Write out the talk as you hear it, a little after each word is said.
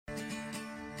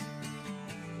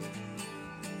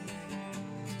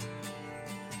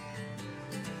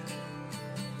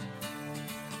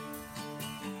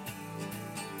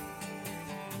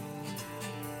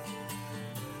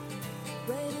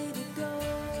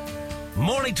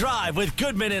Morning Drive with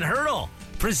Goodman and Hurdle.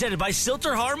 Presented by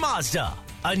Silterhar Mazda.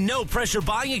 A no-pressure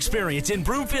buying experience in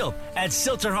Broomfield at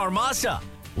Silterhar Mazda.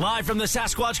 Live from the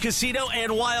Sasquatch Casino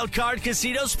and Wild Card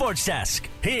Casino Sports Desk.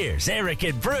 Here's Eric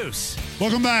and Bruce.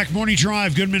 Welcome back. Morning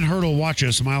Drive, Goodman Hurdle. Watch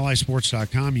us,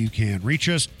 MileHighSports.com. You can reach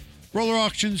us. Roller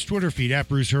Auctions, Twitter feed, at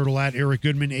Bruce Hurdle, at Eric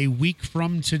Goodman. A week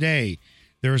from today,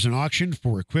 there is an auction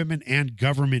for equipment and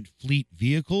government fleet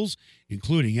vehicles,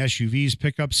 including SUVs,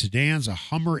 pickups, sedans, a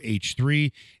Hummer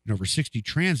H3, and over 60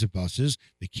 transit buses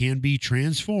that can be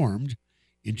transformed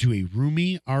into a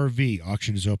roomy RV.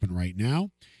 Auction is open right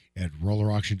now at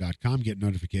rollerauction.com. Get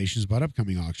notifications about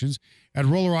upcoming auctions at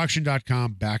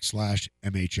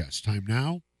rollerauction.com/MHS. Time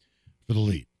now for the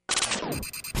lead.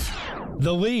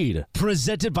 The lead,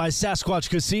 presented by Sasquatch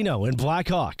Casino in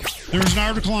Blackhawk. There's an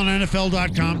article on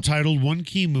NFL.com titled "One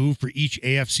Key Move for Each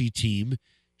AFC Team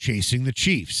Chasing the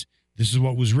Chiefs." This is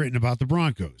what was written about the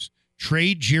Broncos.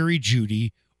 Trade Jerry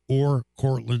Judy or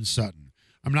Courtland Sutton.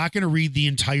 I'm not going to read the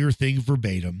entire thing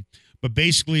verbatim, but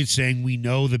basically it's saying we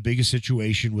know the biggest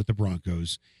situation with the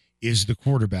Broncos is the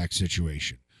quarterback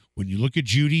situation. When you look at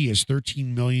Judy, he has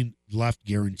 $13 million left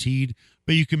guaranteed,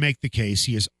 but you can make the case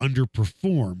he has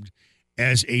underperformed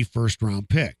as a first-round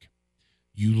pick.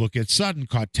 You look at Sutton,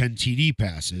 caught 10 TD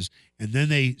passes, and then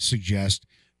they suggest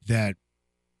that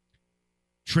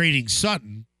trading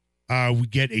Sutton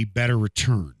would get a better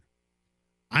return.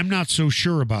 I'm not so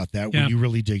sure about that when you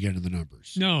really dig into the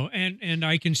numbers. No, and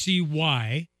I can see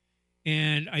why.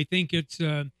 And I think it's,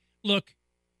 look,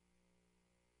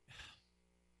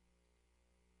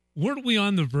 weren't we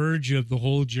on the verge of the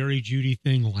whole Jerry Judy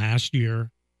thing last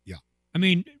year? Yeah. I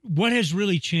mean, what has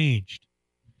really changed?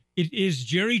 Is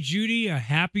Jerry Judy a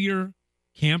happier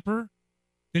camper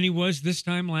than he was this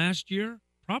time last year?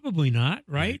 Probably not,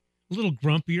 right? A little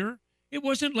grumpier. It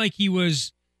wasn't like he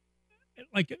was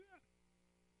like,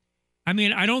 I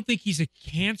mean, I don't think he's a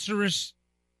cancerous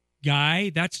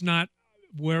guy. That's not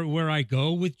where I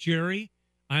go with Jerry.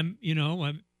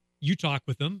 You talk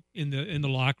with him in the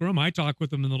locker room. I talk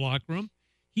with him in the locker room.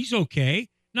 He's okay.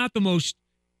 Not the most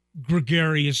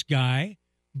gregarious guy,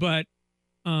 but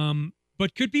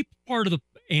could be part of the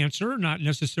answer, not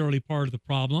necessarily part of the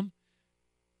problem.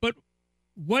 But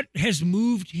what has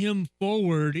moved him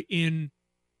forward in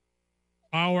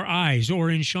our eyes or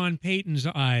in Sean Payton's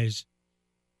eyes?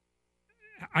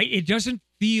 It doesn't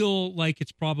feel like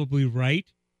it's probably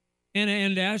right.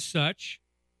 And as such,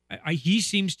 he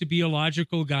seems to be a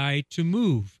logical guy to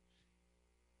move.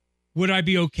 Would I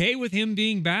be okay with him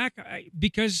being back?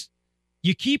 Because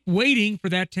you keep waiting for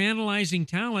that tantalizing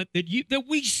talent that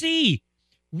we see.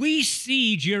 We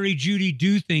see Jerry Judy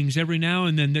do things every now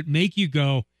and then that make you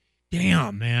go,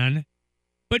 damn, man.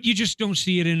 But you just don't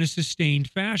see it in a sustained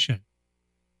fashion.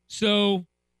 So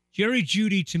Jerry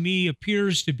Judy, to me,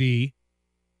 appears to be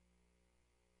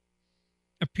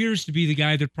the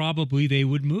guy that probably they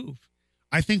would move.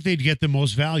 I think they'd get the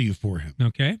most value for him.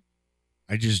 Okay.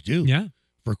 I just do. Yeah.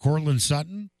 For Courtland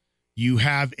Sutton, you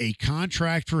have a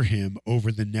contract for him over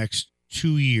the next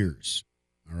 2 years.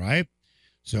 All right?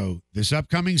 So this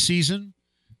upcoming season,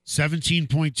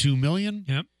 $17.2 million.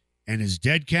 Yep. And his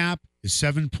dead cap is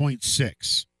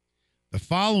 $7.6. The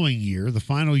following year, the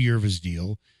final year of his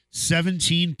deal,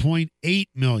 $17.8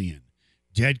 million.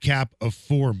 Dead cap of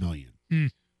 $4 million.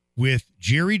 With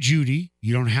Jerry Judy,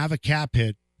 you don't have a cap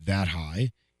hit that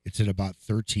high. It's at about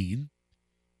 13,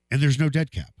 and there's no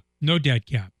dead cap. No dead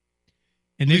cap,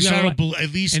 and they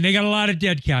got a lot of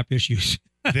dead cap issues.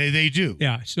 they do.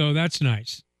 Yeah, so that's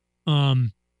nice.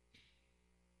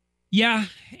 Yeah,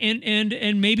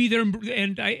 and maybe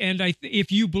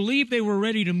if you believe they were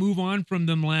ready to move on from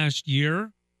them last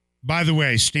year. By the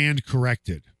way, stand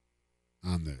corrected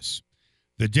on this.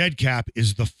 The dead cap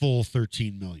is the full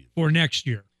 $13 million for next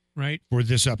year, right? For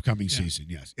this upcoming season,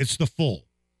 yes, it's the full.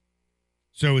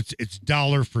 So it's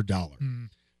dollar for dollar.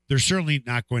 They're certainly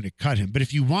not going to cut him, but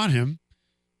if you want him,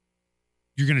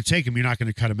 you're going to take him. You're not going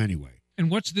to cut him anyway.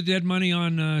 And what's the dead money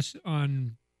on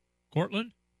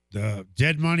Courtland? The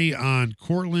dead money on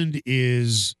Courtland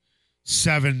is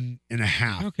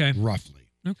 7.5, okay, roughly.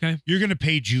 Okay, you're going to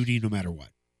pay Judy no matter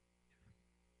what.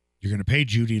 You're going to pay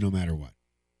Judy no matter what.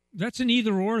 That's an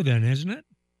either or, then, isn't it?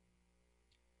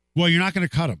 Well, you're not going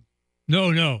to cut him.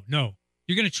 No.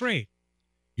 You're going to trade.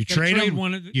 You trade him.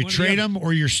 You trade him,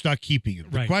 or you're stuck keeping him.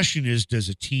 Right. The question is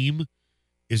a team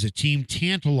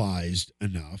tantalized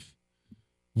enough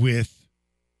with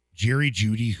Jerry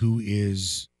Judy, who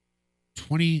is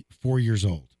 24 years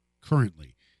old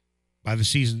currently? By the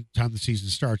time the season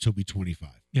starts, he'll be 25.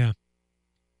 Yeah.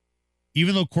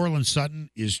 Even though Courtland Sutton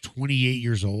is 28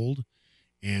 years old,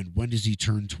 and when does he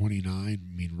turn 29? I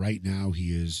mean, right now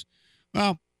he is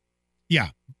Well, yeah.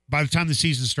 By the time the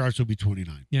season starts, he'll be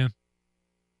 29. Yeah.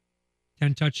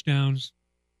 10 touchdowns.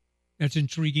 That's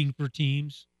intriguing for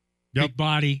teams. Yep. Big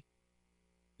body.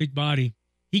 Big body.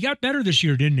 He got better this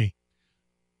year, didn't he?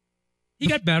 He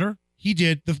got better. He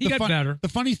did. He got better. The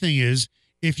funny thing is,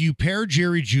 if you pair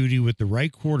Jerry Judy with the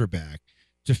right quarterback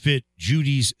to fit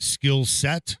Judy's skill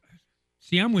set.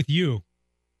 See, I'm with you.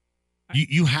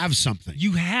 You have something.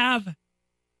 You have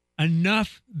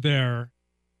enough there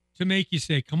to make you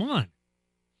say, come on.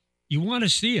 You want to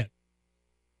see it.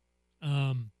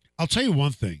 I'll tell you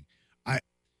one thing.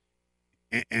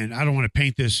 And I don't want to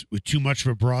paint this with too much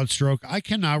of a broad stroke. I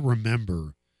cannot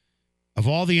remember, of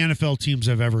all the NFL teams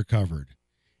I've ever covered,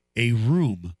 a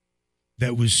room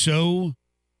that was so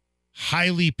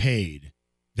highly paid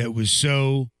that was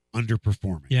so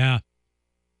underperforming. Yeah.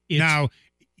 Now,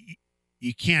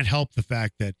 you can't help the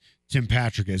fact that Tim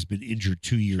Patrick has been injured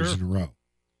 2 years in a row.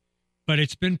 But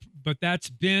that's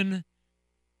been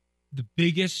the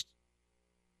biggest.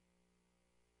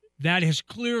 That has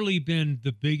clearly been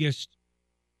the biggest.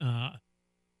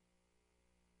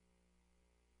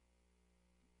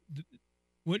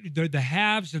 The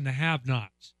haves and the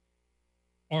have-nots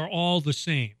are all the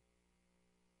same.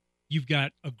 You've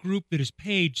got a group that has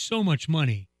paid so much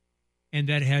money and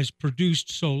that has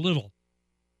produced so little.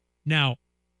 Now,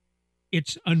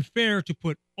 it's unfair to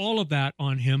put all of that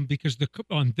on him because the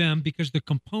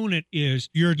component is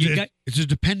it's a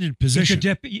dependent position.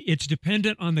 It's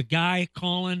dependent on the guy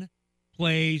calling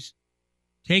plays,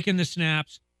 taking the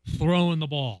snaps, throwing the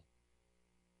ball.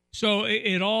 So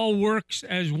it all works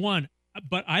as one.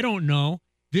 But I don't know.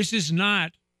 This is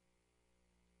not,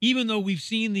 even though we've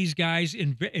seen these guys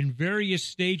in various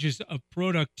stages of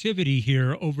productivity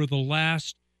here over the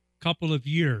last couple of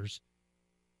years,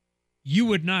 you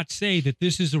would not say that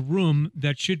this is a room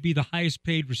that should be the highest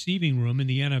paid receiving room in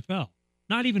the NFL.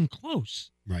 Not even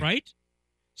close, right?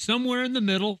 Somewhere in the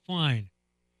middle, fine.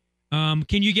 Can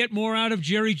you get more out of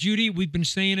Jerry Judy? We've been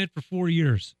saying it for 4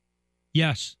 years.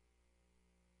 Yes.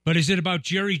 But is it about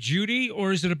Jerry Judy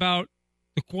or is it about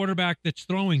the quarterback that's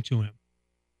throwing to him?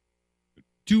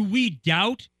 Do we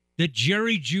doubt that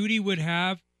Jerry Judy would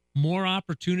have more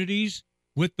opportunities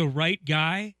with the right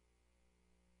guy?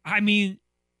 I mean,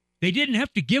 they didn't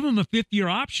have to give him a fifth-year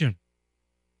option.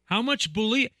 How much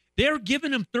they're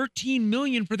giving him $13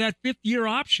 million for that fifth-year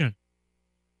option.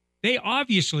 They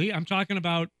obviously, I'm talking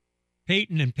about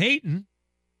Peyton and Peyton,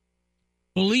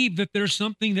 believe that there's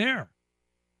something there.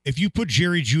 If you put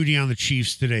Jerry Judy on the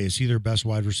Chiefs today, is he their best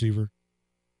wide receiver?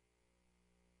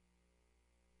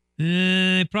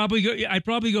 I'd probably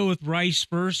go with Rice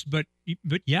first, but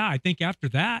yeah, I think after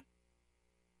that,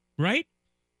 right?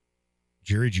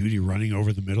 Jerry Judy running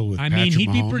over the middle with Patrick Mahomes.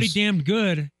 He'd be pretty damn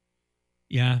good.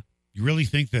 Yeah. You really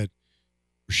think that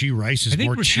Rasheed Rice is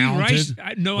more talented?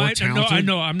 No,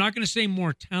 I'm not going to say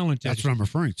more talented. That's what I'm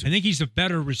referring to. I think he's a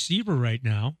better receiver right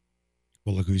now.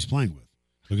 Well, look who he's playing with.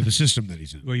 Look at the system that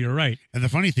he's in. Well, you're right. And the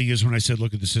funny thing is, when I said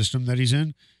look at the system that he's in,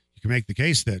 you can make the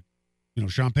case that,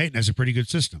 Sean Payton has a pretty good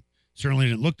system. Certainly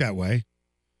didn't look that way.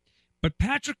 But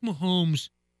Patrick Mahomes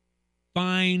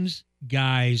finds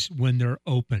guys when they're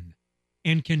open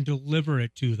and can deliver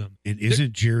it to them. And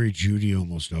isn't Jerry Judy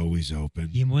almost always open?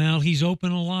 Yeah, well, he's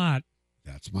open a lot.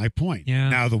 That's my point. Yeah.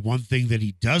 Now, the one thing that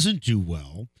he doesn't do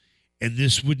well, and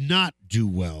this would not do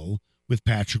well with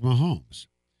Patrick Mahomes.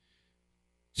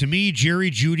 To me, Jerry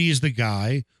Judy is the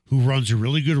guy who runs a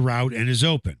really good route and is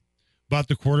open, but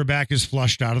the quarterback is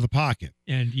flushed out of the pocket.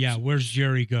 And, where's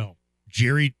Jerry go?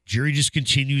 Jerry just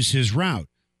continues his route.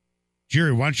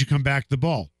 Jerry, why don't you come back to the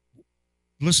ball?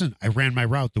 Listen, I ran my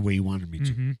route the way you wanted me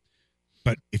to. Mm-hmm.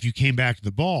 But if you came back to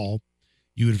the ball,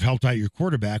 you would have helped out your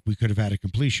quarterback. We could have had a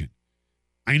completion.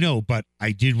 I know, but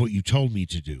I did what you told me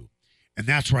to do. And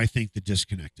that's where I think the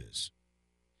disconnect is.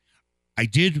 I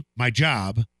did my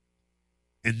job,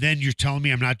 and then you're telling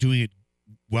me I'm not doing it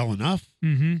well enough?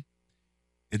 Mm-hmm.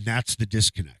 And that's the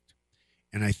disconnect.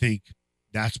 And I think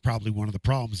that's probably one of the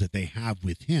problems that they have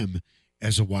with him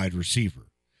as a wide receiver,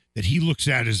 that he looks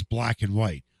at as black and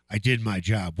white. I did my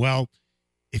job. Well,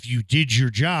 if you did your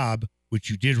job, which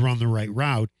you did run the right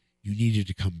route, you needed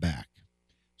to come back.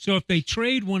 So if they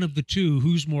trade one of the two,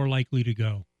 who's more likely to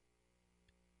go?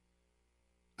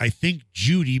 I think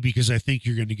Judy, because I think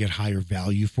you're going to get higher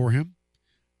value for him.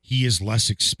 He is less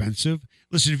expensive.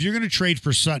 Listen, if you're going to trade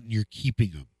for Sutton, you're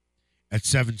keeping him at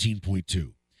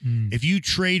 17.2. If you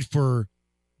trade for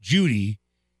Judy,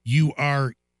 you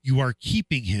are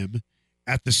keeping him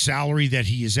at the salary that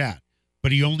he is at.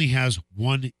 But he only has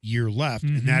 1 year left,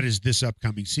 and that is this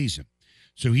upcoming season.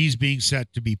 So he's being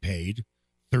set to be paid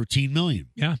 $13 million.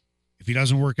 Yeah. If he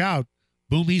doesn't work out,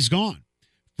 boom, he's gone.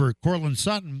 for Cortland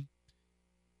Sutton,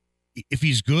 if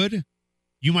he's good,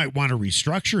 you might want to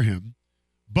restructure him.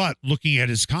 But looking at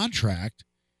his contract,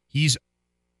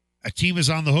 a team is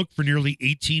on the hook for nearly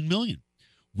 $18 million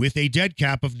with a dead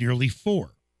cap of nearly $4 million.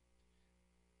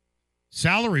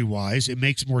 Salary-wise, it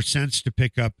makes more sense to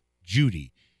pick up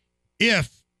Juedy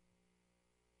if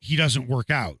he doesn't work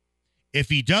out. If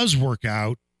he does work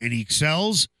out and he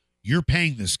excels, you're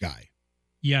paying this guy.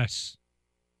 Yes.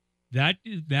 That.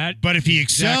 But if he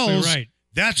excels, exactly right.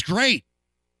 That's great.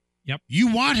 Yep.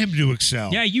 You want him to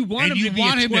excel. Yeah, you want him to be a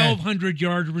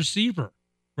 1,200-yard receiver,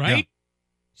 right? Yeah.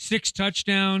 6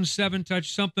 touchdowns, 7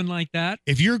 something like that.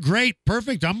 If you're great,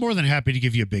 perfect. I'm more than happy to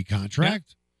give you a big contract.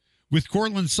 Yeah. With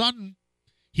Cortland Sutton,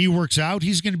 he works out.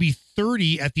 He's going to be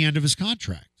 30 at the end of his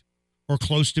contract, or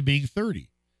close to being 30.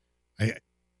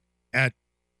 At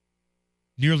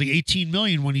nearly $18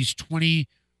 million when he's 20.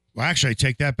 Well, actually, I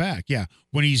take that back. Yeah,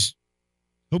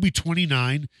 he'll be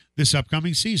 29 this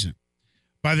upcoming season.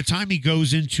 By the time he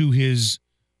goes into his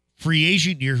free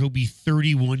agent year, he'll be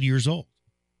 31 years old.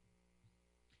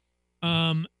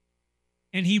 And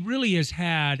he really has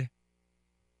had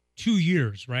 2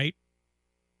 years, right?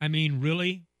 I mean,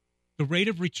 really, the rate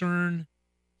of return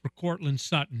for Cortland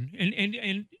Sutton,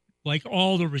 and like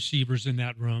all the receivers in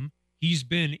that room, he's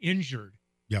been injured.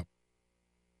 Yep.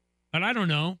 But I don't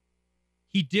know.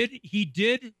 He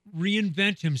did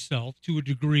reinvent himself to a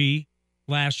degree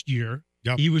last year.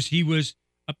 Yep. He was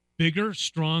a bigger,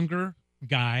 stronger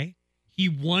guy. He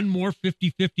won more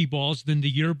 50-50 balls than the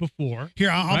year before. Here,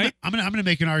 right? I'm going to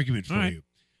make an argument for right. you.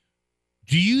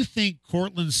 Do you think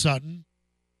Cortland Sutton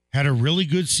had a really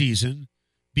good season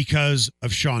because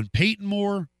of Sean Payton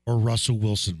more or Russell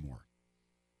Wilson more?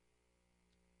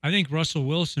 I think Russell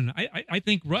Wilson. I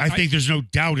think there's no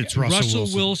doubt it's Russell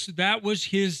Wilson. That was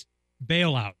his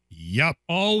bailout. Yep.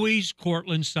 Always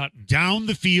Cortland Sutton. Down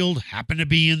the field, happened to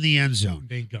be in the end zone.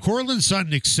 Bingo. Cortland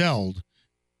Sutton excelled,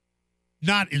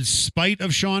 not in spite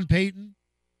of Sean Payton,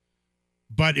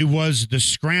 but it was the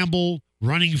scramble,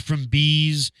 running from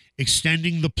bees,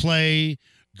 extending the play,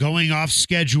 going off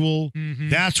schedule. Mm-hmm.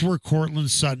 That's where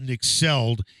Cortland Sutton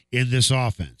excelled in this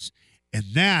offense. And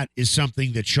that is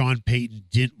something that Sean Payton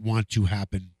didn't want to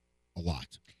happen a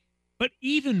lot. But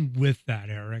even with that,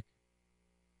 Eric,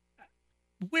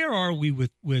 where are we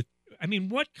with I mean,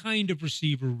 what kind of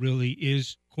receiver really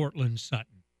is Cortland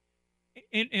Sutton?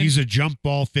 And he's a jump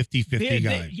ball 50-50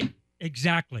 guy. Yeah,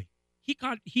 exactly. He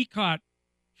caught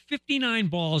 59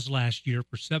 balls last year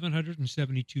for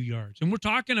 772 yards. And we're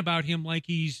talking about him like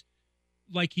he's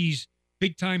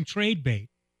big time trade bait.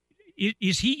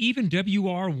 Is he even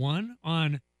WR1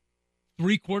 on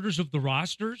 3/4 of the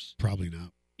rosters? Probably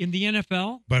not. In the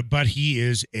NFL? But he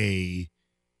is a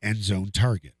end zone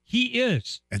target. He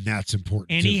is. And that's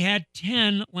important. And too. he had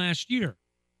 10 last year.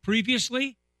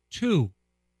 Previously, 2.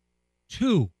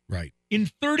 Right. In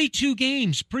 32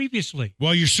 games previously.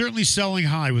 Well, you're certainly selling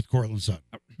high with Cortland Sutton.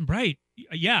 Right.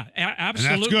 Yeah,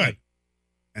 absolutely. And that's good.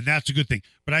 And that's a good thing.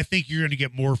 But I think you're going to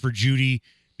get more for Juedy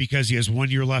because he has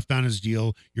 1 year left on his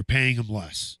deal. You're paying him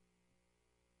less.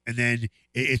 And then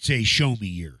it's a show me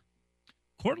year.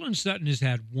 Cortland Sutton has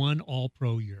had 1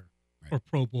 All-Pro year or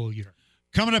Pro Bowl year.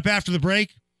 Coming up after the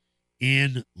break,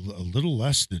 in a little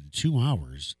less than 2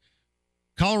 hours,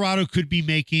 Colorado could be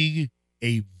making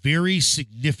a very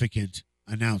significant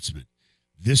announcement.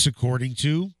 This according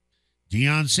to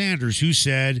Deion Sanders, who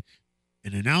said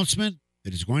an announcement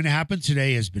that is going to happen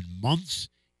today has been months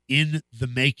in the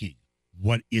making.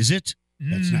 What is it?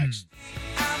 That's next.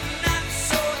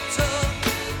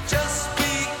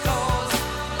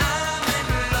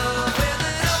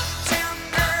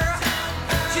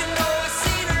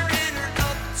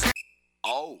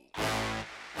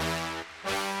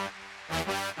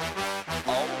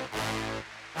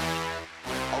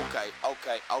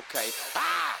 Okay.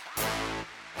 Ah!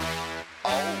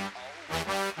 Oh.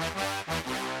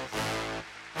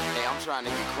 Hey, I'm trying to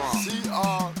get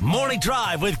crunk. Morning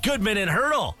Drive with Goodman and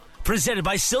Hurdle. Presented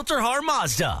by Silterhar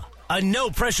Mazda. A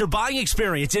no-pressure buying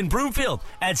experience in Broomfield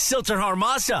at Silterhar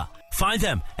Mazda. Find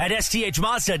them at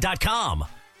sthmazda.com.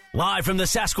 Live from the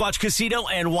Sasquatch Casino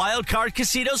and Wildcard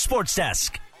Casino Sports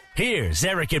Desk. Here's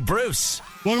Eric and Bruce.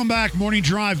 Welcome back. Morning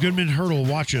Drive. Goodman Hurdle.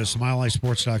 Watch us.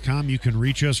 MileHighSports.com. You can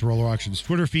reach us. Roller Auctions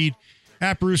Twitter feed.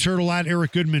 At Bruce Hurdle. At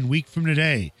Eric Goodman. Week from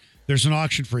today, there's an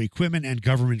auction for equipment and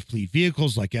government fleet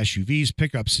vehicles like SUVs,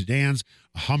 pickup sedans,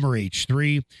 a Hummer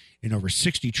H3, and over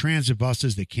 60 transit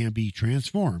buses that can be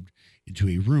transformed into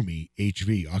a roomy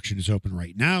HV. Auction is open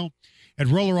right now at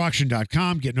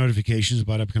rollerauction.com. Get notifications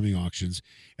about upcoming auctions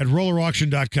at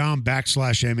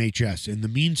rollerauction.com/MHS. In the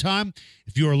meantime,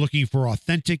 if you are looking for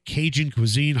authentic Cajun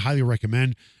cuisine, highly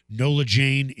recommend Nola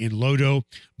Jane in Lodo.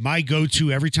 My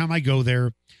go-to every time I go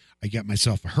there, I get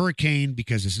myself a Hurricane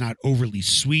because it's not overly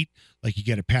sweet like you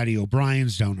get at Patty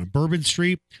O'Brien's down on Bourbon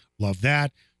Street. Love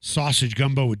that. Sausage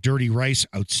gumbo with dirty rice,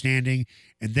 outstanding.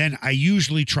 And then I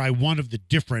usually try one of the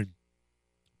different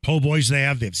po' boys they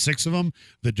have. They have 6 of them.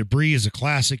 The Debris is a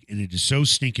classic, and it is so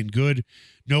stinking good.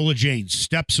 Nola Jane,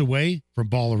 steps away from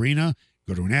Ball Arena.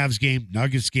 Go to an Avs game,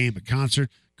 Nuggets game, a concert.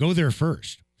 Go there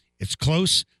first. It's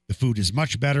close. The food is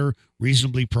much better,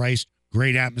 reasonably priced,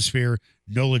 great atmosphere.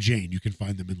 Nola Jane, you can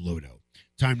find them in Lodo.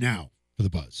 Time now for the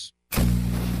Buzz.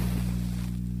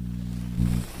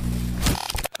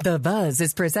 The Buzz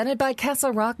is presented by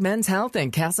Castle Rock Men's Health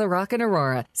and Castle Rock and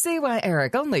Aurora. See why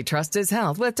Eric only trusts his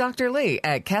health with Dr. Lee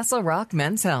at Castle Rock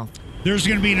Men's Health. There's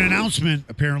going to be an announcement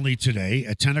apparently today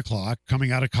at 10 o'clock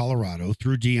coming out of Colorado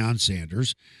through Deion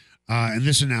Sanders. And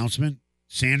this announcement,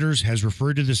 Sanders has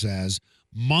referred to this as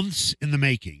months in the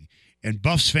making. And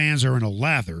Buffs fans are in a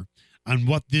lather on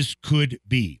what this could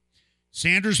be.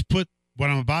 Sanders put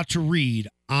what I'm about to read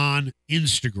on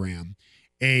Instagram,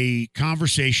 a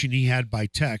conversation he had by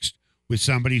text with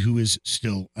somebody who is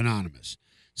still anonymous.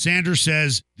 Sanders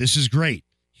says, "This is great.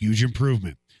 Huge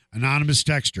improvement." Anonymous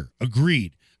texter,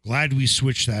 "Agreed. Glad we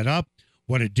switched that up.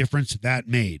 What a difference that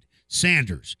made."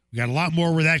 Sanders, we got a lot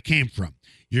more where that came from.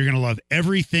 You're going to love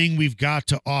everything we've got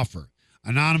to offer.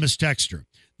 Anonymous texter,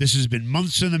 "This has been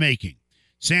months in the making."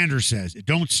 Sanders says, "It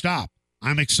don't stop.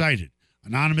 I'm excited."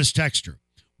 Anonymous texter,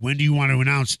 "When do you want to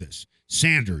announce this?"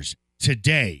 Sanders,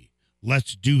 "Today.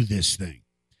 Let's do this thing."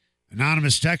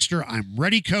 Anonymous texter, "I'm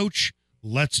ready, coach.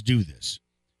 Let's do this."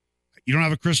 You don't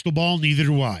have a crystal ball? Neither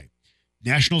do I.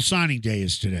 National Signing Day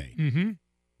is today. Mm-hmm.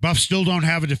 Buffs still don't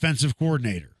have a defensive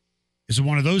coordinator. Is it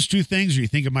one of those two things, or you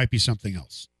think it might be something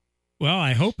else? Well,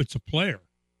 I hope it's a player.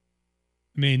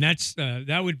 I mean, that's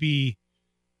that would be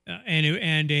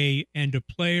and a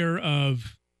player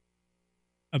of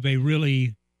a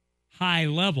really high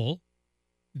level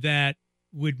that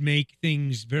would make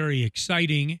things very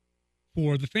exciting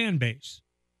for the fan base,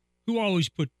 who always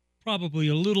put probably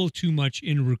a little too much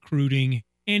in recruiting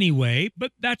anyway,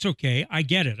 but that's okay. I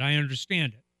get it. I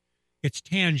understand it. It's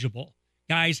tangible.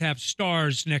 Guys have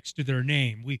stars next to their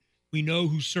name. We know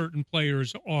who certain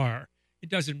players are. It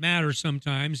doesn't matter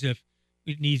sometimes if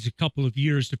it needs a couple of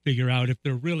years to figure out if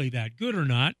they're really that good or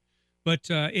not, but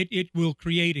it will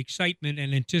create excitement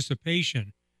and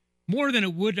anticipation more than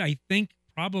it would, I think,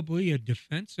 probably a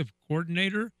defensive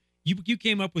coordinator. You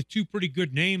came up with 2 pretty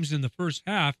good names in the first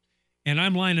half, and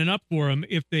I'm lining up for them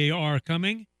if they are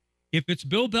coming. If it's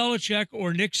Bill Belichick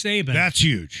or Nick Saban, that's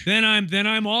huge. Then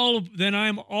I'm all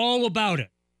about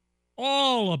it.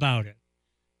 All about it.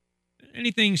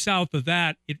 Anything south of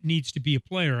that, it needs to be a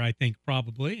player, I think,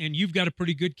 probably, and you've got a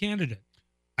pretty good candidate.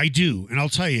 I do, and I'll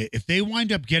tell you, if they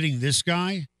wind up getting this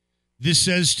guy, this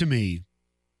says to me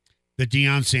that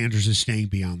Deion Sanders is staying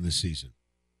beyond this season.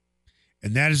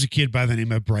 And that is a kid by the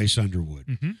name of Bryce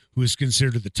Underwood, who is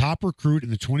considered the top recruit in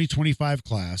the 2025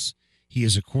 class. He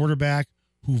is a quarterback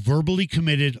who verbally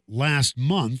committed last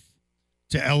month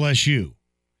to LSU.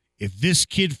 If this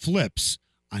kid flips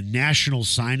on National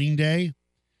Signing Day,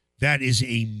 that is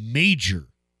a major,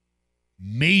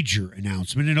 major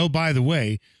announcement. And oh, by the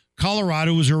way,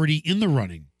 Colorado was already in the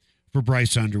running for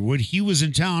Bryce Underwood. He was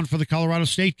in town for the Colorado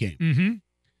State game. Mm-hmm.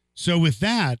 So with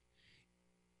that,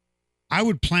 I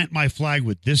would plant my flag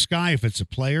with this guy if it's a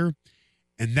player,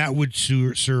 and that would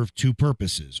serve 2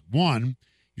 purposes. One,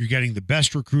 you're getting the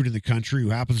best recruit in the country who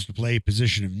happens to play a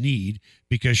position of need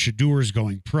because Shedeur is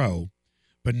going pro.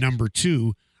 But number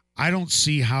 2, I don't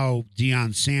see how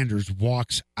Deion Sanders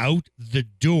walks out the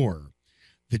door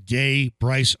the day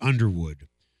Bryce Underwood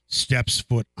steps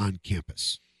foot on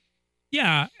campus.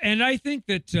 Yeah, and I think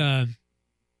that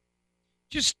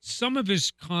just some of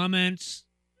his comments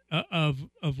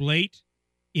of late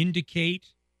indicate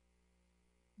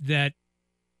that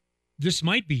this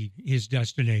might be his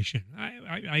destination.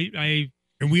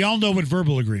 And we all know what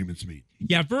verbal agreements mean.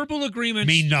 Yeah, verbal agreements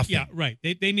mean nothing. Yeah, right.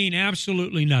 They mean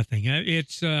absolutely nothing.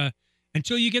 It's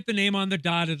until you get the name on the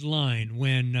dotted line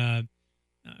when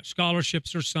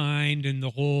scholarships are signed and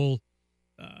the whole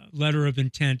letter of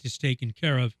intent is taken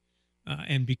care of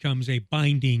and becomes a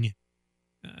binding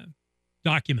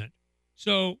document.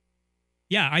 So,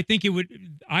 yeah, I think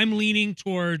I'm leaning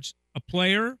towards a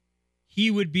player.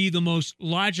 He would be the most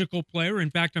logical player.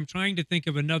 In fact, I'm trying to think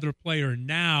of another player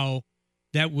now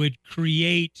that would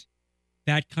create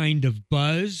that kind of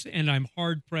buzz, and I'm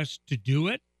hard-pressed to do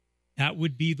it. That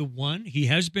would be the one. He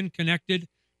has been connected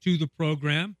to the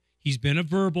program. He's been a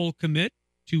verbal commit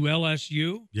to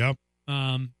LSU. Yep.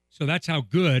 So that's how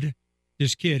good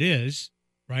this kid is,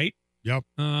 right? Yep.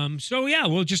 So yeah,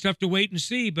 we'll just have to wait and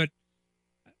see. But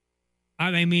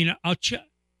I mean, I'll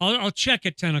check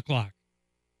at 10 o'clock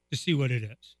to see what it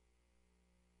is,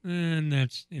 and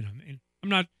that's I'm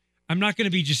not going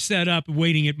to be just set up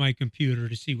waiting at my computer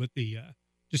to see what the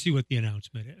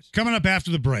announcement is. Coming up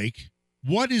after the break,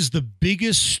 what is the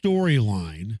biggest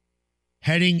storyline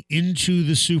heading into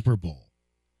the Super Bowl?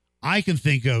 I can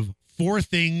think of 4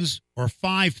 things or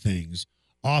 5 things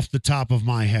off the top of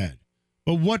my head.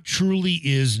 But what truly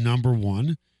is number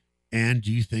one? And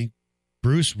do you think,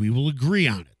 Bruce, we will agree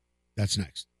on it? That's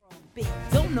next.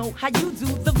 Don't know how you do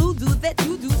the voodoo that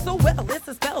you do so well. It's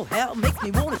a spell, hell makes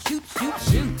me want to shoot.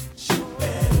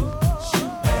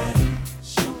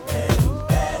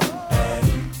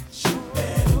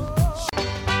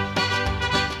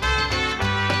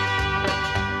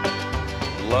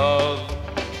 Love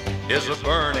is a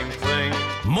burning thing.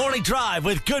 Morning Drive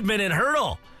with Goodman and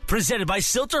Hurdle. Presented by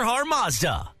Silterhar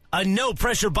Mazda. A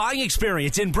no-pressure buying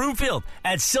experience in Broomfield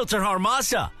at Silterhar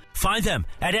Mazda. Find them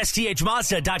at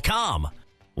sthmazda.com.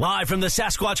 Live from the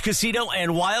Sasquatch Casino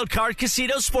and Wildcard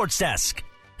Casino Sports Desk.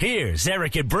 Here's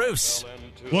Eric and Bruce.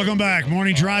 Welcome back.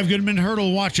 Morning Drive, Goodman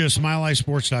Hurdle. Watch us,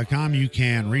 milehighsports.com. You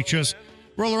can reach us.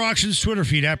 Roller Auctions Twitter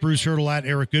feed at Bruce Hurdle at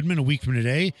Eric Goodman. A week from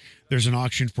today, there's an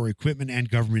auction for equipment and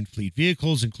government fleet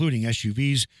vehicles, including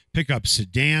SUVs, pickups,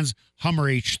 sedans, Hummer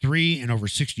H3, and over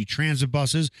 60 transit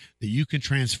buses that you can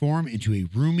transform into a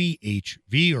roomy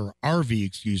HV or RV,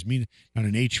 excuse me, not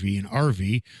an HV, an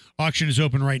RV. Auction is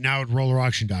open right now at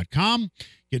rollerauction.com.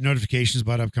 Get notifications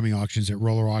about upcoming auctions at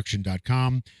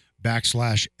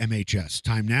rollerauction.com/MHS.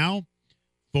 Time now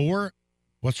for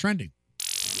What's Trending.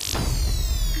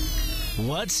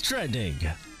 What's Trending?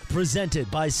 Presented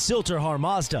by Silterhar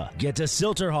Mazda. Get to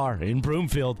Silterhar in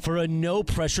Broomfield for a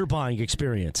no-pressure buying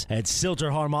experience at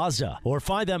Silterhar Mazda or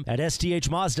find them at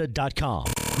sthmazda.com.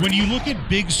 When you look at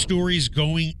big stories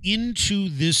going into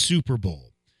this Super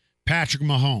Bowl, Patrick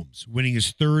Mahomes winning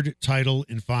his 3rd title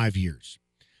in 5 years.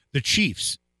 The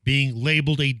Chiefs being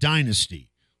labeled a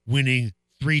dynasty, winning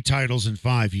 3 titles in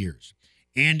 5 years.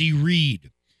 Andy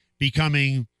Reid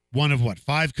becoming one of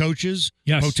 5 coaches?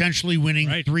 Yes. Potentially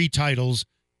winning 3 titles,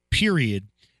 period,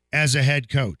 as a head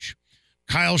coach.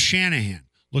 Kyle Shanahan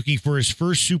looking for his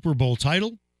first Super Bowl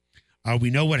title. We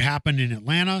know what happened in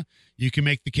Atlanta. You can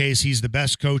make the case he's the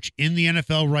best coach in the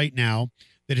NFL right now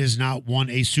that has not won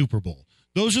a Super Bowl.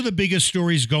 Those are the biggest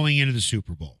stories going into the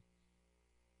Super Bowl.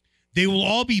 They will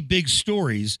all be big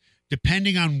stories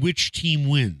depending on which team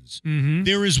wins. Mm-hmm.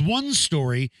 There is one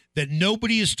story that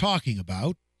nobody is talking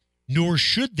about, nor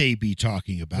should they be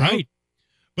talking about. Right.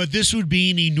 But this would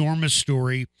be an enormous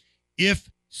story if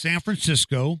San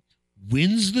Francisco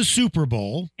wins the Super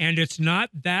Bowl. And it's not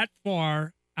that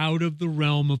far out of the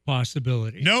realm of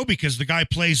possibility. No, because the guy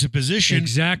plays a position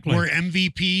exactly where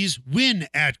MVPs win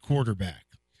at quarterback.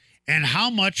 And how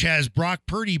much has Brock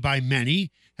Purdy, by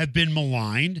many, have been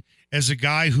maligned as a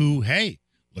guy who, hey,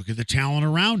 look at the talent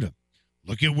around him.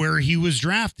 Look at where he was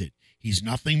drafted. He's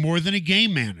nothing more than a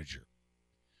game manager.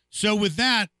 So with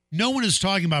that, no one is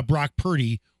talking about Brock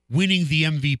Purdy winning the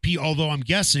MVP, although I'm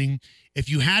guessing if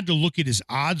you had to look at his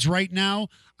odds right now,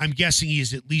 I'm guessing he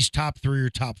is at least top 3 or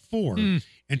top 4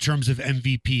 in terms of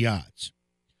MVP odds.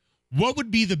 What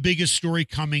would be the biggest story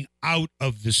coming out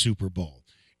of the Super Bowl?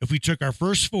 If we took our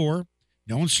first 4,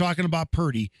 no one's talking about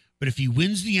Purdy, but if he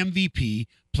wins the MVP,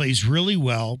 plays really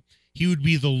well, he would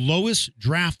be the lowest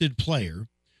drafted player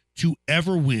to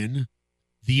ever win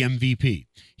the MVP.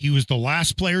 He was the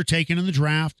last player taken in the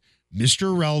draft,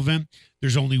 Mr. Irrelevant.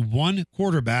 There's only one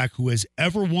quarterback who has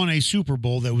ever won a Super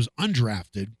Bowl that was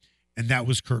undrafted, and that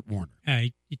was Kurt Warner.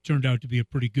 Hey, it turned out to be a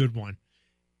pretty good one.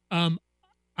 I'm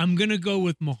going to go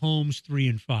with Mahomes 3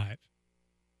 and 5.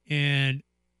 And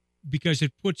because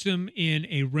it puts him in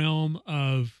a realm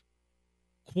of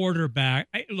quarterback.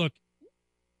 Look,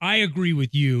 I agree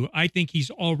with you. I think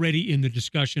he's already in the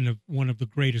discussion of one of the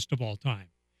greatest of all time.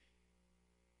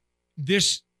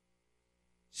 This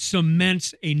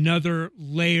cements another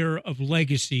layer of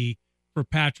legacy for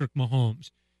Patrick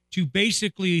Mahomes to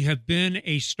basically have been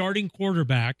a starting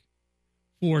quarterback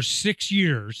for 6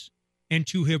 years and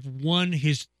to have won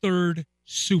his 3rd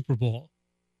Super Bowl.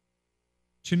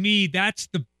 To me, that's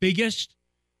the biggest,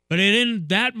 but it isn't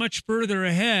that much further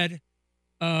ahead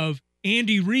of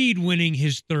Andy Reid winning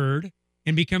his 3rd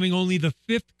and becoming only the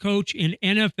 5th coach in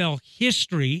NFL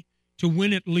history to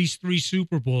win at least 3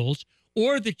 Super Bowls,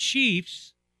 or the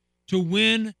Chiefs to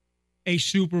win a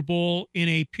Super Bowl in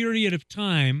a period of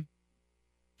time,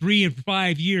 3 and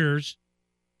 5 years,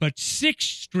 but 6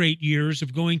 straight years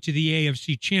of going to the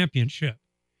AFC Championship.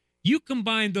 You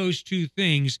combine those 2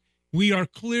 things, we are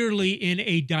clearly in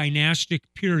a dynastic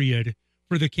period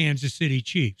for the Kansas City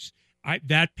Chiefs.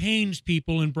 That pains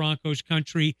people in Broncos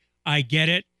country. I get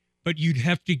it, but you'd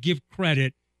have to give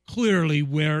credit clearly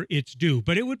where it's due.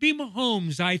 But it would be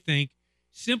Mahomes, I think,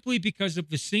 simply because of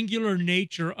the singular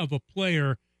nature of a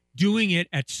player doing it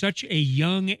at such a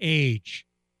young age.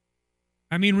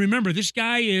 I mean, remember, this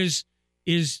guy is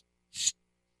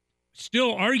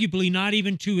still arguably not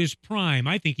even to his prime.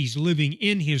 I think he's living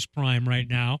in his prime right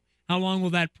now. How long will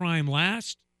that prime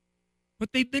last?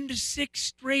 But they've been to 6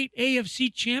 straight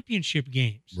AFC championship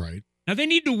games. Right. Now, they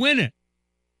need to win it.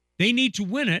 They need to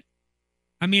win it.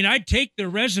 I mean, I'd take their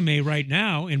resume right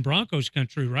now in Broncos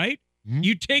country, right? Mm-hmm.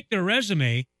 You take their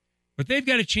resume, but they've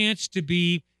got a chance to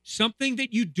be something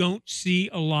that you don't see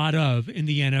a lot of in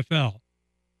the NFL.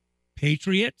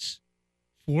 Patriots,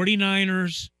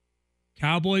 49ers,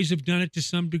 Cowboys have done it to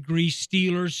some degree.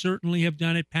 Steelers certainly have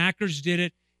done it. Packers did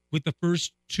it with the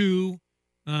first 2,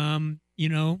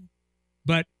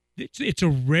 but it's a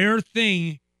rare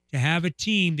thing to have a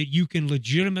team that you can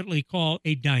legitimately call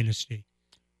a dynasty.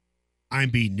 I'm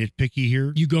being nitpicky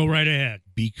here. You go right ahead.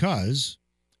 Because,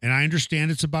 and I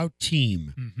understand it's about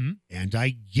team, and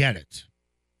I get it.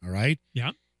 All right?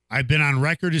 Yeah. I've been on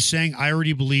record as saying I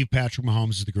already believe Patrick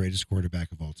Mahomes is the greatest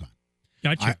quarterback of all time.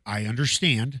 Gotcha. I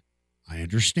understand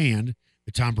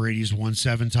that Tom Brady's won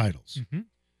 7 titles. Mm-hmm.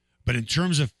 But in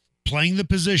terms of playing the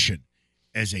position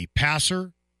as a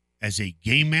passer, as a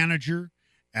game manager,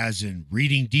 as in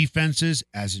reading defenses,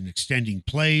 as in extending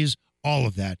plays, all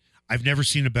of that, I've never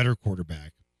seen a better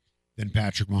quarterback than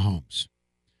Patrick Mahomes.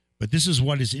 But this is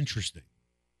what is interesting.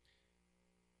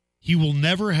 He will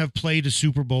never have played a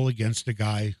Super Bowl against a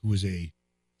guy who was a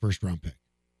first-round pick.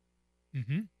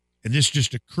 Mm-hmm. And this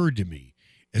just occurred to me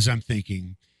as I'm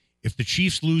thinking, if the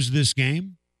Chiefs lose this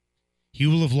game, he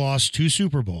will have lost 2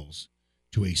 Super Bowls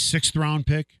to a 6th-round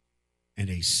pick and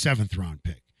a 7th-round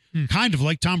pick. Kind of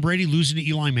like Tom Brady losing to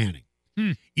Eli Manning.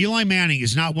 Eli Manning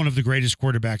is not one of the greatest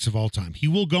quarterbacks of all time. He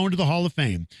will go into the Hall of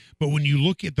Fame, but when you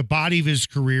look at the body of his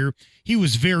career, he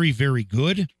was very, very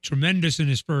good. Tremendous in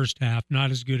his first half, not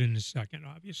as good in his second,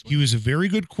 obviously. He was a very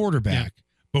good quarterback,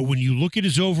 but when you look at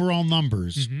his overall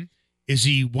numbers, is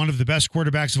he one of the best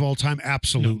quarterbacks of all time?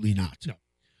 Absolutely not. No.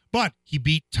 But he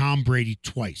beat Tom Brady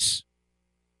twice.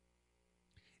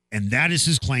 And that is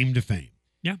his claim to fame.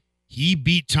 Yeah. He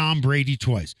beat Tom Brady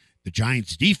twice. The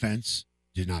Giants' defense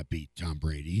did not beat Tom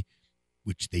Brady,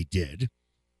 which they did.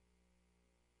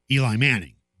 Eli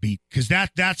Manning beat, because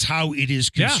that's how it is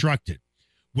constructed.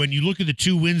 Yeah. When you look at the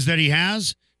 2 wins that he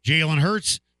has, Jalen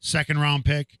Hurts, 2nd-round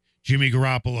pick, Jimmy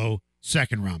Garoppolo,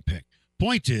 2nd-round pick.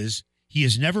 Point is, he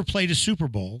has never played a Super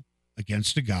Bowl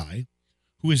against a guy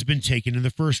who has been taken in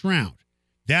the 1st round.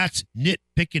 That's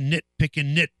nitpicking.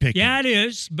 Yeah, it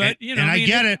is, but, I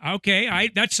get it. Okay,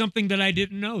 that's something that I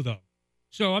didn't know, though.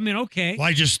 So, okay. Well,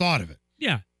 I just thought of it.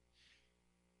 Yeah.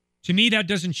 To me, that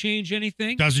doesn't change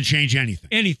anything. Doesn't change anything.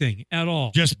 Anything at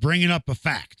all. Just bringing up a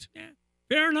fact. Yeah,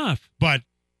 fair enough. But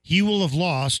he will have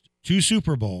lost 2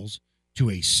 Super Bowls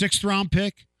to a 6th-round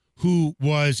pick who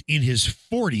was in his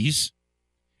 40s.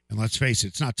 And let's face it,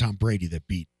 it's not Tom Brady that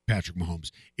beat Patrick Mahomes.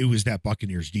 It was that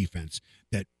Buccaneers defense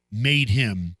that made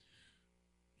him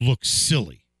look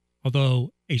silly.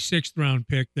 Although a 6th-round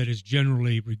pick that is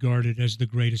generally regarded as the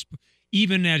greatest,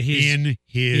 even at his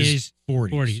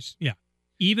 40s. Yeah.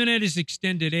 Even at his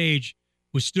extended age,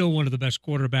 was still one of the best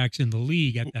quarterbacks in the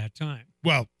league at that time.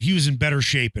 Well, he was in better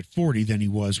shape at 40 than he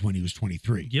was when he was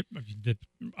 23. Yep,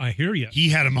 I hear you. He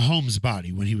had a Mahomes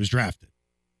body when he was drafted,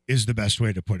 is the best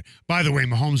way to put it. By the way,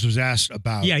 Mahomes was asked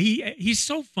about... Yeah, he's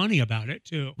so funny about it,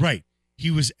 too. Right.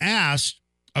 He was asked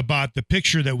about the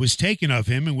picture that was taken of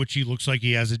him in which he looks like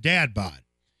he has a dad bod.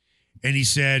 And he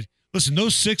said, listen, that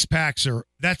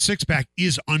 6-pack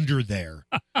is under there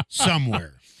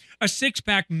somewhere. A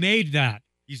 6-pack made that,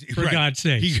 for God's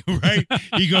sake.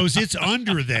 He goes, it's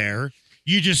under there.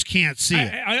 You just can't see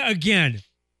it. Again,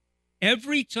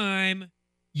 every time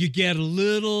you get a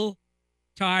little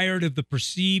tired of the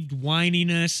perceived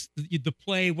whininess, the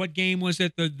play, what game was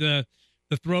it? The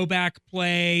throwback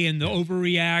play and the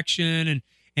overreaction.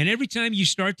 And every time you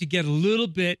start to get a little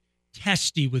bit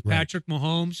testy with Patrick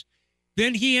Mahomes,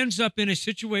 then he ends up in a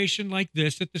situation like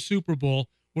this at the Super Bowl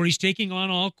where he's taking on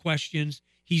all questions.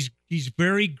 He's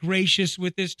very gracious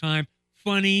with his time,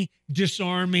 funny,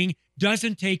 disarming,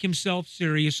 doesn't take himself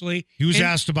seriously. He was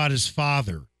asked about his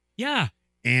father. Yeah.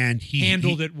 And he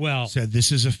handled it well. Said,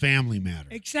 this is a family matter.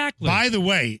 Exactly. By the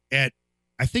way, I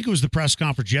think it was the press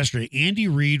conference yesterday, Andy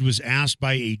Reid was asked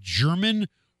by a German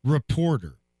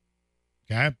reporter,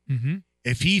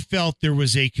 if he felt there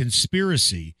was a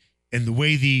conspiracy, and the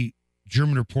way the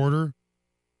German reporter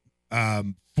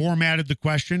formatted the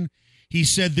question. He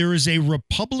said there is a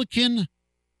Republican.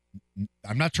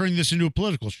 I'm not turning this into a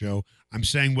political show. I'm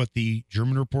saying what the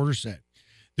German reporter said.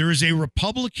 There is a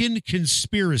Republican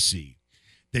conspiracy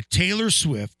that Taylor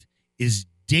Swift is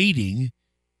dating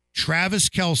Travis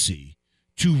Kelce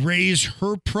to raise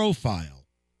her profile.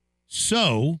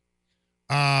 So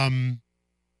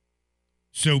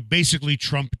basically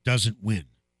Trump doesn't win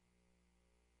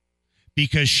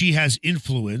because she has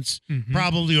influence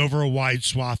probably over a wide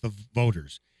swath of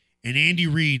voters. And Andy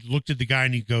Reid looked at the guy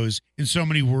and he goes, in so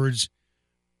many words,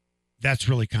 that's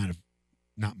really kind of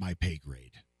not my pay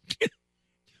grade.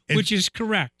 Which is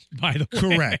correct, by the way.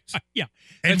 Correct. Yeah.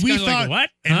 And we thought, like,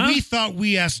 what? We thought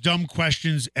we asked dumb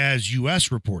questions as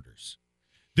U.S. reporters.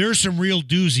 There's some real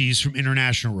doozies from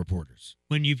international reporters.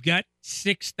 When you've got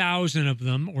 6,000 of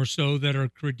them or so that are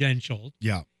credentialed,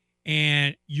 yeah,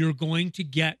 and you're going to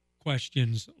get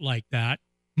questions like that,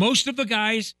 most of the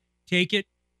guys take it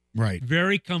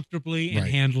very comfortably and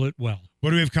handle it well.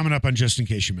 What do we have coming up on Just in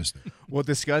Case You Missed It? We'll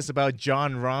discuss about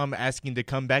John Rahm asking to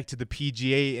come back to the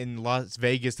PGA in Las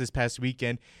Vegas this past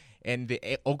weekend, and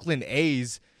the Oakland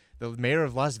A's, the mayor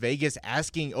of Las Vegas,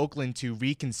 asking Oakland to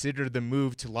reconsider the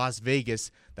move to Las Vegas.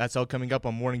 That's all coming up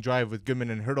on Morning Drive with Goodman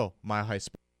and Hurdle, Mile High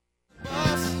Sports.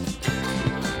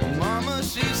 Mama,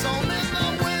 she's on in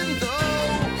the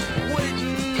window,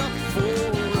 waiting up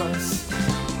for us.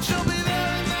 She'll be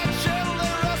there in that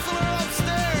Chevrolet Rustler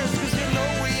upstairs, 'cause you know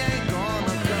we ain't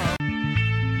gonna come.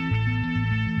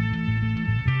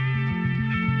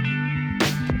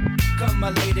 Come, my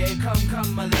lady,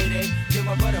 come, my lady, you're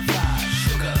my butterfly,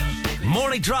 sugar.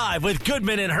 Morning Drive with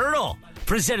Goodman and Hurdle,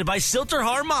 presented by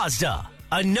Silterhar Mazda.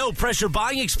 A no-pressure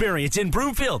buying experience in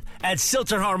Broomfield at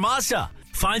Silterhar Mazda.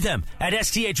 Find them at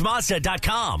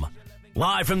sthmazda.com.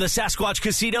 Live from the Sasquatch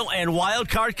Casino and Wild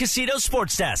Card Casino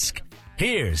Sports Desk.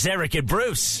 Here's Eric and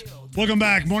Bruce. Welcome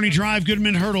back. Morning Drive,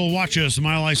 Goodman Hurdle. Watch us at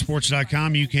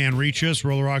milehighsports.com. You can reach us.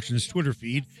 Roller Auctions Twitter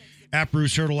feed. At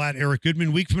Bruce Hurdle, at Eric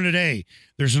Goodman. Week from today,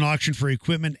 there's an auction for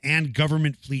equipment and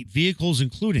government fleet vehicles,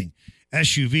 including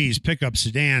SUVs, pickup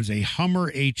sedans, a Hummer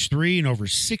H3, and over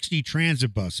 60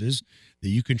 transit buses that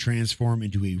you can transform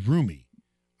into a roomy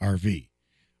RV.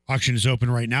 Auction is open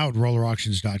right now at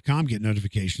rollerauctions.com. Get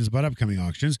notifications about upcoming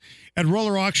auctions at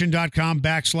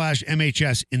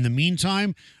rollerauction.com/MHS. In the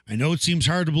meantime, I know it seems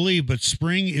hard to believe, but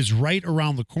spring is right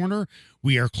around the corner.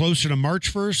 We are closer to March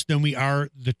 1st than we are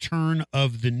the turn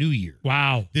of the new year.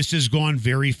 Wow. This has gone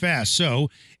very fast. So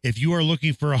if you are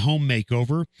looking for a home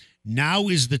makeover, now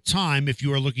is the time, if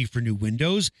you are looking for new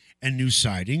windows and new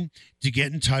siding, to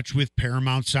get in touch with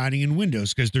Paramount Siding and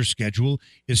Windows, because their schedule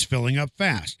is filling up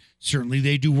fast. Certainly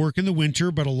they do work in the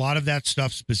winter, but a lot of that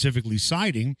stuff, specifically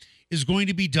siding, is going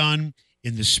to be done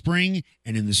in the spring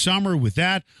and in the summer. With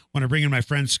that, I want to bring in my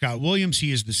friend Scott Williams.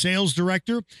 He is the sales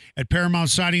director at Paramount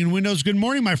Siding and Windows. Good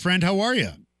morning, my friend. How are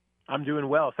you? I'm doing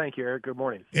well. Thank you, Eric. Good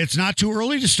morning. It's not too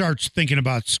early to start thinking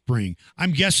about spring.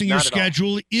 I'm guessing your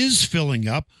schedule is filling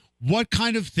up. What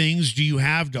kind of things do you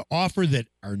have to offer that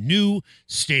are new,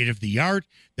 state-of-the-art,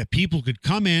 that people could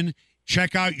come in,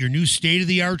 check out your new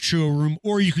state-of-the-art showroom,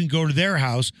 or you can go to their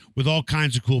house with all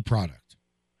kinds of cool product?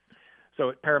 So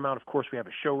at Paramount, of course, we have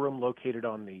a showroom located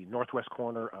on the northwest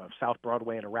corner of South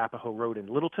Broadway and Arapahoe Road in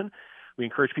Littleton. We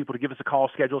encourage people to give us a call,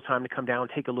 schedule time to come down,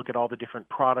 take a look at all the different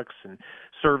products and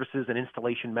services and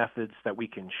installation methods that we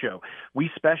can show.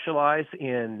 We specialize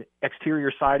in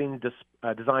exterior siding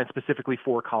designed specifically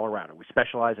for Colorado. We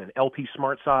specialize in LP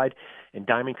Smart Side and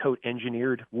Diamond Coat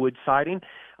engineered wood siding.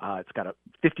 It's got a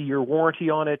 50-year warranty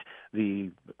on it.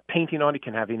 The painting on it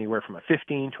can have anywhere from a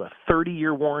 15 to a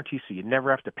 30-year warranty, so you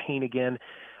never have to paint again.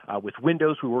 With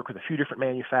windows, we work with a few different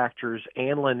manufacturers.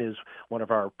 Anlin is one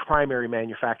of our primary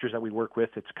manufacturers that we work with.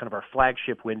 It's kind of our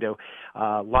flagship window.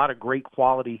 A lot of great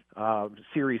quality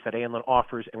series that Anlin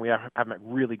offers, and we have them at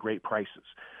really great prices.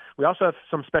 We also have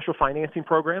some special financing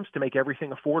programs to make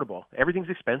everything affordable. Everything's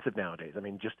expensive nowadays. I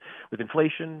mean, just with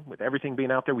inflation, with everything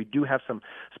being out there, we do have some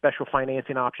special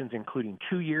financing options, including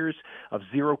 2 years of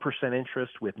 0%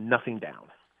 interest with nothing down.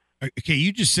 Okay,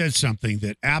 you just said something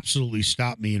that absolutely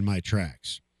stopped me in my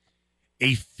tracks.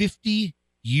 A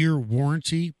 50-year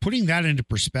warranty, putting that into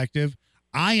perspective,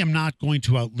 I am not going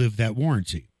to outlive that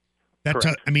warranty.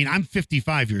 I'm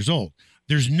 55 years old.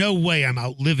 There's no way I'm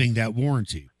outliving that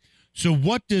warranty. So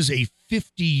what does a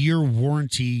 50-year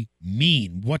warranty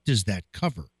mean? What does that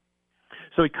cover?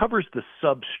 So it covers the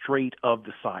substrate of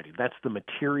the siding. That's the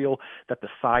material that the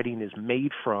siding is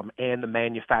made from and the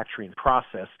manufacturing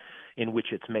process in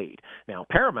which it's made. Now,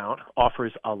 Paramount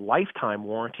offers a lifetime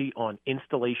warranty on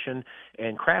installation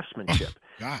and craftsmanship.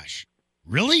 Oh, gosh.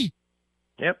 Really?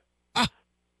 Yep.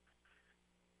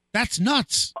 That's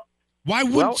nuts. Why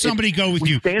wouldn't Well, somebody go with we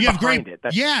you? stand You have behind great. it.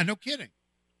 That's- Yeah, no kidding.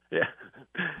 Yeah.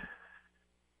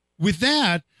 With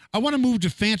that, I want to move to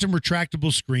phantom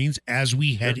retractable screens as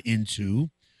we head into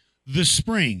the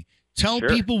spring. Tell Sure.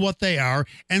 people what they are,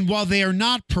 and while they are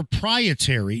not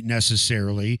proprietary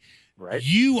necessarily, Right.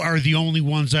 you are the only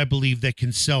ones, I believe, that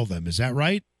can sell them. Is that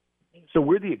right? So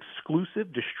we're the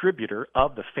exclusive distributor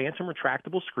of the phantom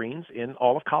retractable screens in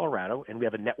all of Colorado, and we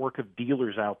have a network of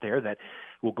dealers out there that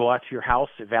will go out to your house,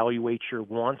 evaluate your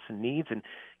wants and needs, and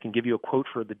can give you a quote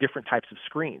for the different types of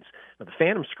screens. Now, the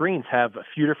phantom screens have a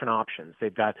few different options.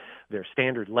 They've got their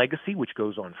standard legacy, which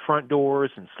goes on front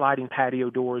doors and sliding patio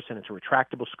doors, and it's a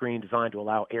retractable screen designed to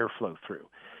allow airflow through.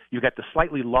 You've got the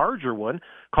slightly larger one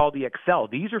called the XL.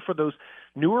 These are for those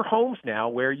newer homes now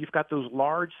where you've got those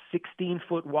large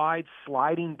 16-foot wide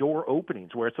sliding door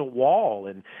openings where it's a wall,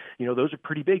 and those are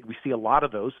pretty big. We see a lot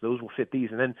of those. Those will fit these.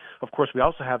 And then, of course, we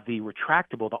also have the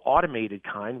retractable, the automated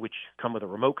kind, which come with a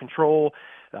remote control.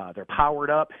 They're powered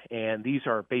up, and these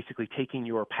are basically taking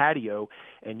your patio,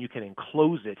 and you can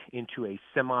enclose it into a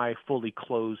semi-fully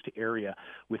closed area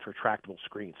with retractable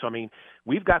screens. So,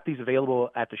 we've got these available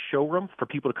at the showroom for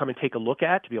people to come and take a look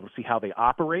at, to be able to see how they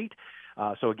operate.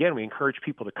 So, again, we encourage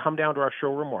people to come down to our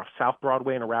showroom. We're off South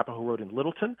Broadway and Arapahoe Road in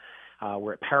Littleton.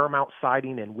 We're at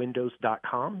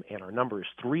ParamountSidingAndWindows.com, and our number is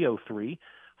 303-482-5656.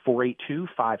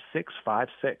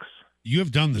 You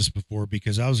have done this before,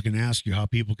 because I was going to ask you how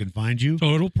people can find you.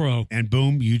 Total pro. And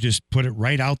boom, you just put it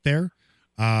right out there.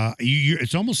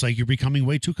 It's almost like you're becoming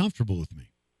way too comfortable with me.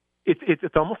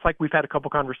 It's almost like we've had a couple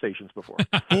conversations before.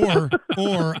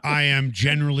 or I am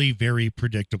generally very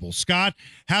predictable. Scott,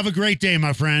 have a great day,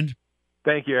 my friend.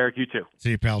 Thank you, Eric. You too. See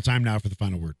you, pal. Time now for the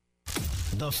final word.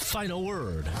 The final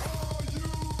word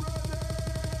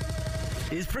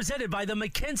is presented by the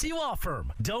McKenzie Law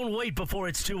Firm. Don't wait before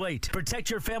it's too late.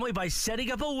 Protect your family by setting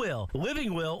up a will,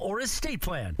 living will, or estate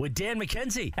plan with Dan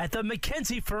McKenzie at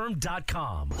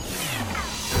themckenziefirm.com.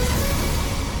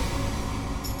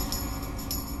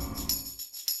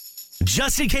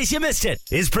 Just in case you missed it,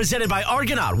 is presented by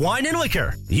Argonaut Wine and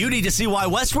Liquor. You need to see why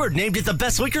Westward named it the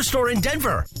best liquor store in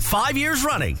Denver 5 years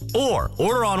running, or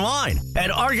order online at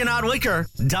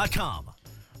argonautliquor.com.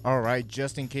 All right,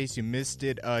 just in case you missed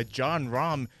it, Jon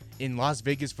Rahm in Las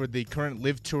Vegas for the current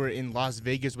Live Tour in Las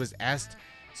Vegas was asked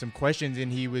some questions,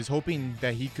 and he was hoping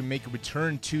that he could make a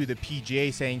return to the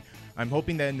PGA, saying, "I'm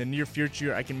hoping that in the near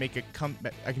future I can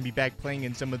be back playing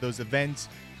in some of those events."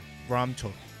 Rahm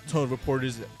told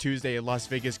reporters Tuesday at Las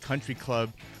Vegas Country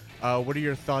Club. What are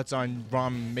your thoughts on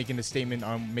Rahm making a statement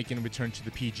on making a return to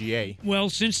the PGA? Well,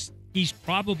 since he's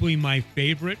probably my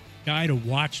favorite guy to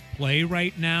watch play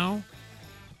right now,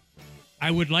 I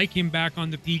would like him back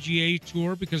on the PGA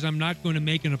Tour, because I'm not going to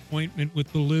make an appointment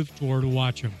with the Live Tour to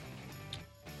watch him.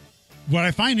 What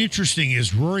I find interesting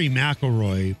is Rory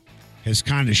McIlroy has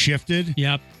kind of shifted.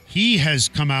 Yep. He has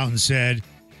come out and said,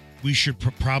 we should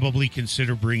probably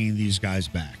consider bringing these guys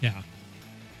back. Yeah.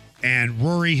 And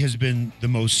Rory has been the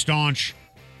most staunch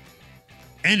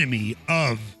enemy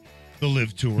of the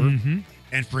Live Tour. Mm-hmm.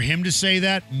 And for him to say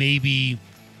that, maybe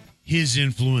his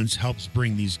influence helps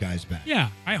bring these guys back. Yeah,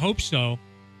 I hope so.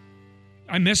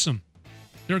 I miss them.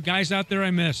 There are guys out there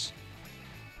I miss.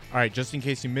 All right, just in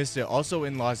case you missed it, also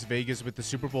in Las Vegas with the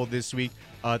Super Bowl this week,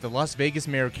 the Las Vegas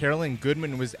mayor, Carolyn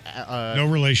Goodman, was no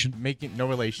relation.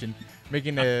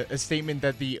 making a statement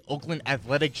that the Oakland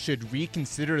Athletics should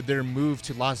reconsider their move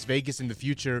to Las Vegas in the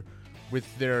future, with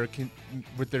their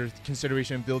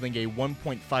consideration of building a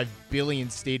 $1.5 billion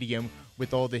stadium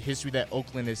with all the history that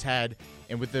Oakland has had,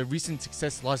 and with the recent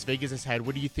success Las Vegas has had.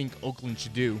 What do you think Oakland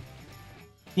should do?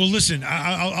 Well, listen,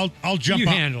 I'll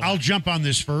jump on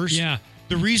this first. Yeah.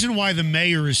 The reason why the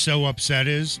mayor is so upset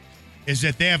is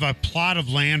that they have a plot of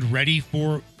land ready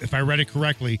for, if I read it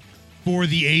correctly, for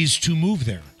the A's to move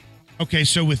there. Okay,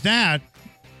 so with that,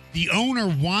 the owner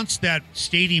wants that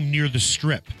stadium near the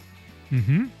Strip.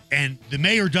 Mm-hmm. And the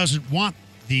mayor doesn't want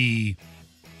the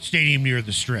stadium near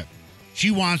the Strip.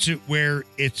 She wants it where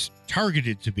it's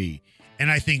targeted to be.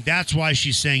 And I think that's why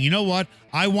she's saying, you know what?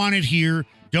 I want it here.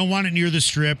 Don't want it near the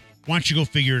Strip. Why don't you go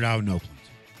figure it out in Oakland?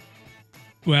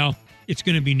 Well, it's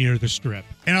going to be near the Strip.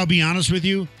 And I'll be honest with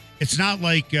you, it's not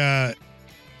like the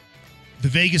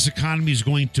Vegas economy is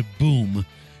going to boom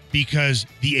because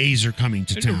the A's are coming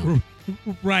to town.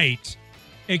 Right.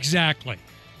 Exactly.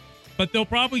 But they'll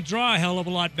probably draw a hell of a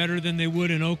lot better than they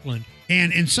would in Oakland.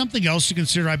 And something else to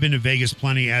consider, I've been to Vegas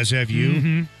plenty, as have you.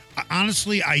 Mm-hmm.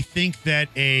 Honestly, I think that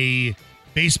a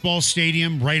baseball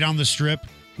stadium right on the Strip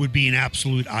would be an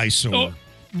absolute eyesore. Oh,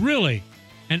 really?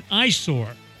 An eyesore?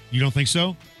 You don't think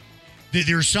so?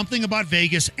 There's something about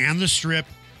Vegas and the Strip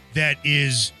that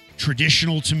is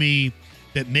traditional to me,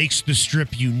 that makes the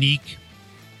Strip unique.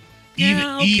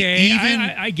 Yeah, okay.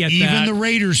 I get that. Even the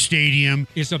Raiders Stadium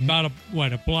is about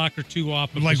a block or two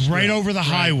off of like the right Strip. over the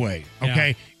highway. Okay,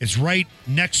 Yeah. it's right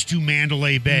next to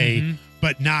Mandalay Bay,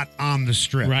 but not on the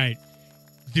Strip. Right.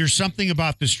 There's something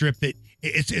about the Strip that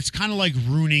it's kind of like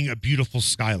ruining a beautiful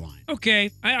skyline.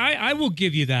 Okay, I will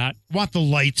give you that. Want the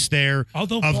lights there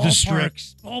Although of the Strip?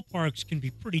 ballparks can be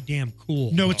pretty damn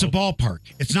cool. No, it's a ballpark.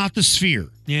 It's not the Sphere.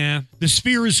 Yeah, The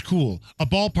Sphere is cool. A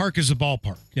ballpark is a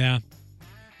ballpark. yeah.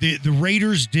 The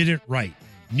Raiders did it right.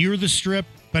 Near the Strip,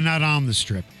 but not on the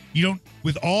Strip. You don't,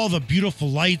 with all the beautiful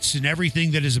lights and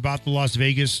everything that is about the Las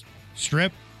Vegas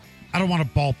Strip, I don't want a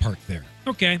ballpark there.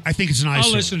 Okay, I think it's an eyesore.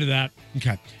 I'll listen to that.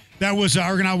 Okay. That was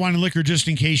Argonaut Wine and Liquor, just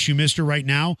in case you missed it right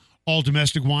now. All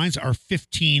domestic wines are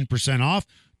 15% off.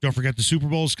 Don't forget the Super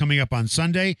Bowl is coming up on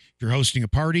Sunday. If you're hosting a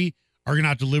party,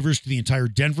 Argonaut delivers to the entire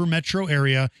Denver metro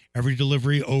area. Every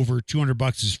delivery over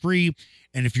 $200 is free.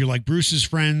 And if you're like Bruce's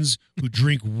friends who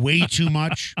drink way too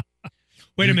much.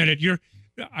 Wait a minute.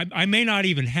 I may not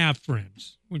even have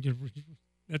friends.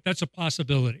 That's a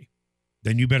possibility.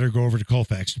 Then you better go over to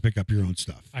Colfax to pick up your own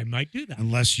stuff. I might do that.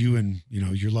 Unless you and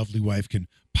your lovely wife can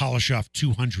polish off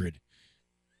 200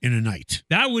 in a night.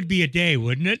 That would be a day,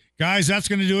 wouldn't it? Guys, that's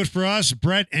going to do it for us.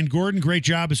 Brett and Gordon, great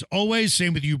job as always.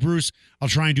 Same with you, Bruce. I'll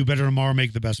try and do better tomorrow.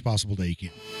 Make the best possible day you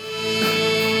can.